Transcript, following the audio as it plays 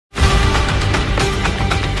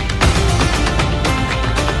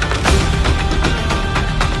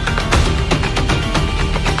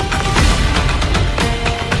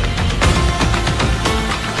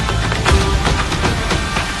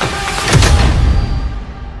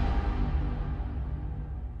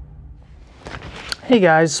Hey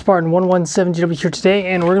guys, Spartan117GW here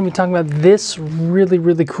today, and we're going to be talking about this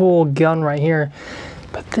really cool gun right here.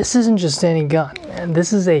 But this isn't just any gun, and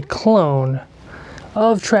this is a clone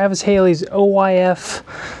of Travis Haley's OYF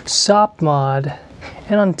Sopmod.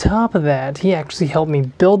 And on top of that, he actually helped me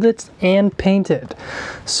build it and paint it.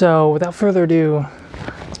 So without further ado,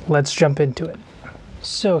 let's jump into it.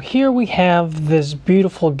 So here we have this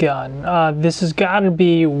beautiful gun. This has got to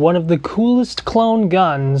be one of the coolest clone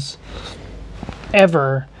guns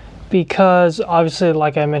ever, because obviously,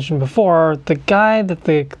 like I mentioned before, the guy that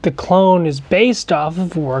the clone is based off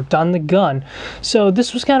of worked on the gun. So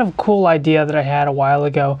this was kind of a cool idea that I had a while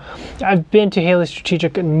ago. I've been to Haley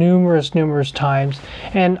Strategic numerous times,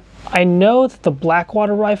 and I know that the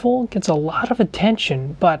Blackwater rifle gets a lot of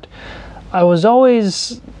attention, but I was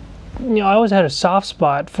always, I always had a soft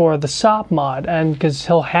spot for the Sopmod, and because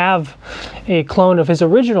he'll have a clone of his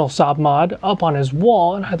original Sopmod up on his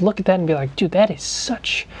wall, and I'd look at that and be like, dude, that is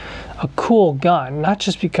such a cool gun. Not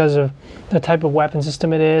just because of the type of weapon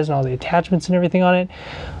system it is and all the attachments and everything on it,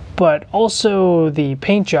 but also the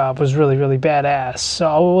paint job was really badass. So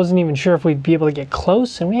I wasn't even sure if we'd be able to get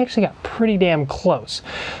close, and we actually got pretty damn close.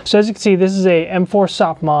 So as you can see, this is a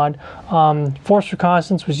M4 Sopmod. Force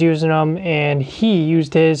Reconnaissance was using them, and he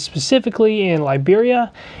used his specifically in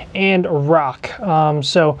Liberia and Iraq.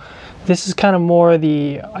 So this is kind of more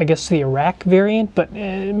the, I guess, the Iraq variant, but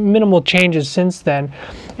minimal changes since then.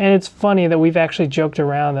 And it's funny that we've actually joked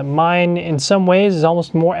around that mine, in some ways, is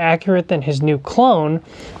almost more accurate than his new clone,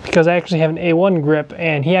 because I actually have an A1 grip,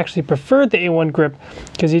 and he actually preferred the A1 grip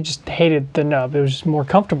because he just hated the nub. It was just more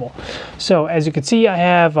comfortable. So as you can see, I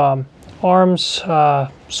have arms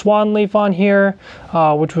swan leaf on here,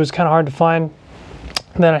 which was kind of hard to find.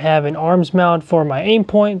 Then I have an arms mount for my aim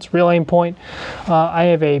point, it's real aim point. I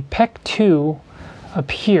have a PEC 2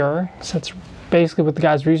 up here, so that's basically what the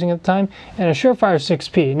guys were using at the time, and a Surefire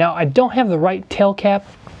 6P. Now I don't have the right tail cap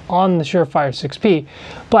on the Surefire 6P,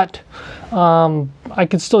 but I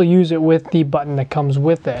could still use it with the button that comes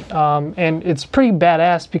with it. And it's pretty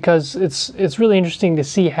badass because it's really interesting to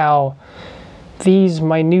see how these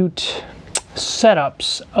minute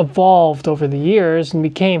setups evolved over the years and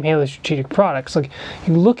became Haley Strategic products. Like,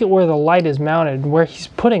 you look at where the light is mounted, where he's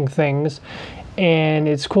putting things, and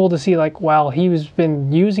it's cool to see, like, wow, he's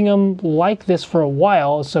been using them like this for a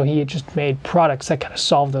while, so he had just made products that kind of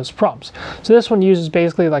solve those problems. So this one uses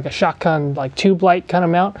basically like a shotgun, like tube light kind of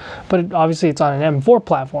mount, but obviously it's on an M4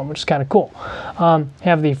 platform, which is kind of cool.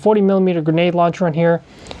 Have the 40mm grenade launcher on here,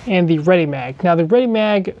 and the Ready Mag. Now the Ready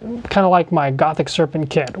Mag, kind of like my Gothic Serpent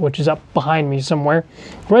kit, which is up behind me somewhere,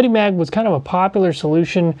 Ready Mag was kind of a popular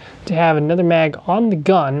solution to have another mag on the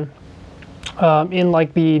gun in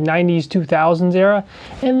like the 90s, 2000s era,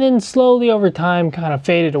 and then slowly over time kind of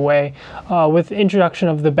faded away with the introduction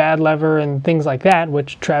of the bad lever and things like that,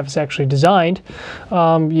 which Travis actually designed.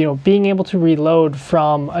 Being able to reload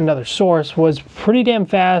from another source was pretty damn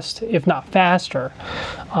fast, if not faster.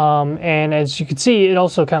 And as you can see, it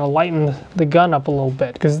also kind of lightened the gun up a little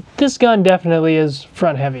bit, because this gun definitely is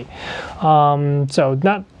front heavy. So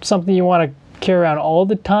not something you want to carry around all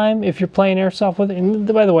the time if you're playing airsoft with it. And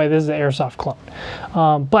by the way, this is an airsoft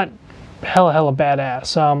clone, but hella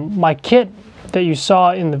badass. My kit that you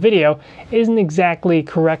saw in the video isn't exactly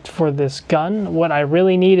correct for this gun. What I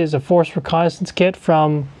really need is a Force Reconnaissance kit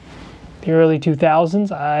from the early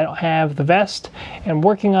 2000s. I don't have the vest, and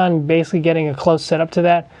working on basically getting a close setup to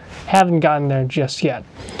that. Haven't gotten there just yet,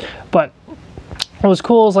 but what was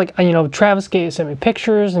cool is, like, Travis sent me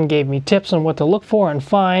pictures and gave me tips on what to look for and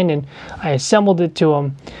find, and I assembled it to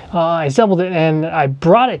him. I assembled it and I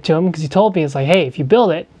brought it to him because he told me, it's like, hey, if you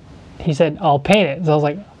build it, he said, I'll paint it. So I was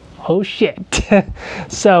like, oh shit.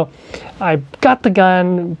 So I got the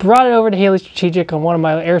gun, brought it over to Haley Strategic on one of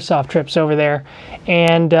my airsoft trips over there,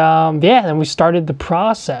 and yeah, then we started the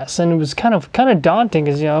process, and it was kind of daunting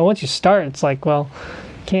because, once you start, it's like, well,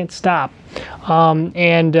 can't stop.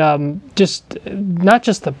 Just not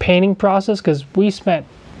just the painting process, because we spent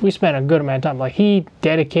a good amount of time. Like, he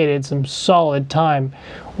dedicated some solid time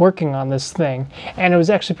working on this thing, and it was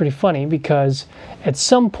actually pretty funny because at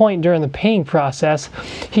some point during the painting process,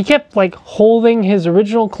 he kept like holding his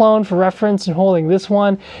original clone for reference and holding this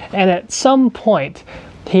one, and at some point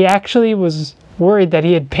he actually was worried that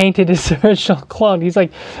he had painted his original clone. He's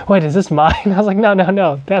like, wait, is this mine? I was like,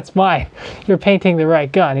 no, that's mine. You're painting the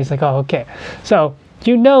right gun. He's like, oh, okay. So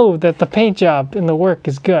you know that the paint job and the work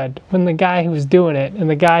is good when the guy who's doing it and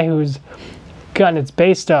the guy whose gun it's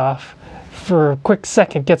based off for a quick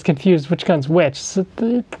second gets confused which gun's which. So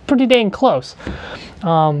pretty dang close.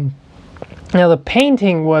 Now the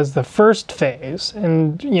painting was the first phase,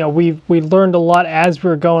 and you know we learned a lot as we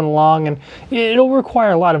were going along, and it'll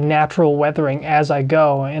require a lot of natural weathering as I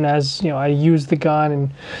go, and as you know I use the gun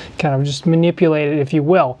and kind of just manipulate it, if you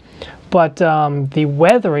will. But the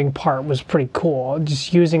weathering part was pretty cool,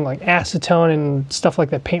 just using like acetone and stuff like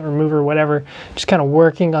that, paint remover or whatever, just kind of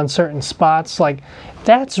working on certain spots. Like,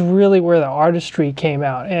 that's really where the artistry came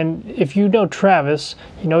out. And if you know Travis,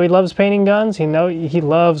 you know he loves painting guns, you know he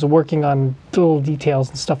loves working on little details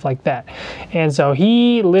and stuff like that. And so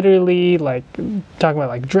he literally, like, talking about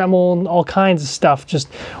like Dremel and all kinds of stuff, just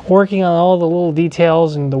working on all the little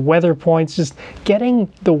details and the weather points, just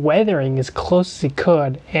getting the weathering as close as he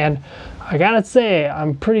could. And I gotta say,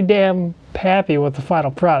 I'm pretty damn happy with the final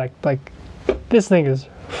product. Like, this thing is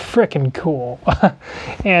freaking cool.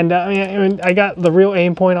 And I mean, I got the real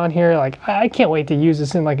aim point on here. Like, I can't wait to use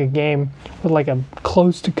this in like a game with like a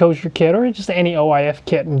close to kosher kit, or just any OIF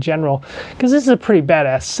kit in general, because this is a pretty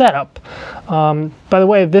badass setup. By the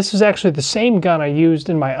way, this is actually the same gun I used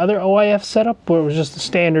in my other OIF setup, where it was just a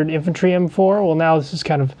standard infantry M4. Well, now this is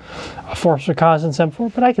kind of a force reconnaissance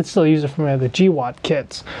M4, but I could still use it from my other GWAT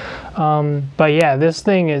kits. But yeah, this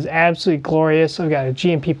thing is absolutely glorious. I've got a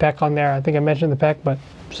GMP pack on there. I think I mentioned the pack, but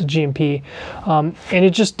it's a GMP. And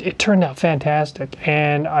it turned out fantastic.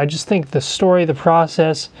 And I just think the story, the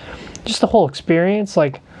process, just the whole experience,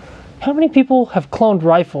 like, how many people have cloned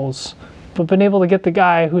rifles but been able to get the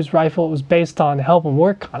guy whose rifle it was based on to help him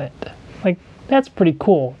work on it? Like, that's pretty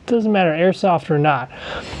cool. It doesn't matter airsoft or not.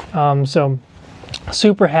 So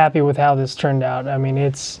super happy with how this turned out. I mean,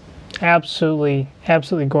 it's absolutely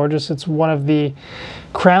gorgeous. It's one of the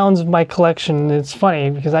crowns of my collection. It's funny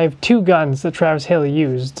because I have two guns that Travis Haley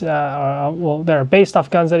used. Well, they're based off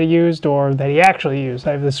guns that he used or that he actually used.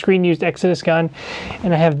 I have the screen used Exodus gun,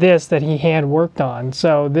 and I have this that he hand worked on.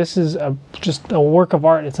 So this is just a work of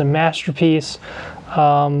art. It's a masterpiece.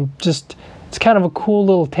 It's kind of a cool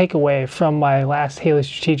little takeaway from my last Haley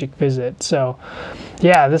Strategic visit. So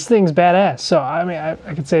yeah, this thing's badass. So I mean,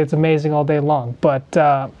 I could say it's amazing all day long, but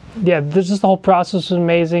yeah, just the whole process was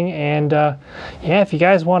amazing. And yeah, if you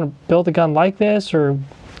guys want to build a gun like this or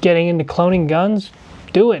getting into cloning guns,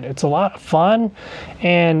 do it. It's a lot of fun,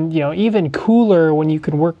 and you know, even cooler when you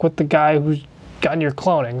can work with the guy who's gun you're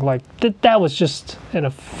cloning. Like, that was just a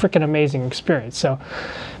freaking amazing experience. So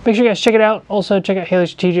make sure you guys check it out. Also check out Haley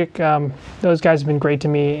Strategic. Those guys have been great to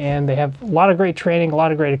me, and they have a lot of great training, a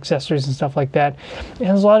lot of great accessories and stuff like that, and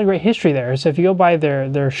there's a lot of great history there. So if you go by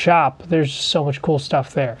their shop, there's so much cool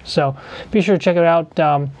stuff there. So be sure to check it out.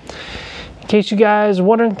 In case you guys are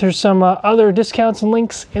wondering, there's some other discounts and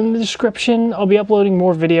links in the description. I'll be uploading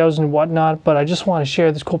more videos and whatnot, but I just want to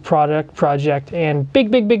share this cool project. And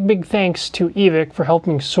big thanks to Evic for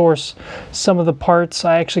helping source some of the parts.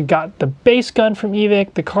 I actually got the base gun from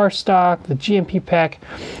Evic, the car stock, the GMP pack,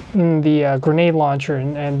 and the grenade launcher,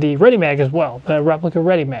 and the ready mag as well, the replica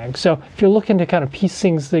ready mag. So if you're looking to kind of piece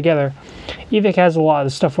things together, Evic has a lot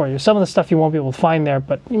of stuff for you. Some of the stuff you won't be able to find there,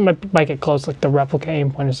 but you might get close, like the replica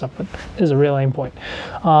aim point and stuff, but this is a real aim point.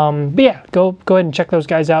 But yeah, go ahead and check those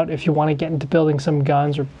guys out if you want to get into building some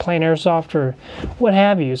guns or playing airsoft or what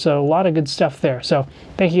have you. So a lot of good stuff there. So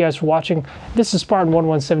thank you guys for watching. This is Spartan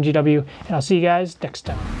 117GW, and I'll see you guys next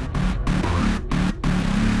time.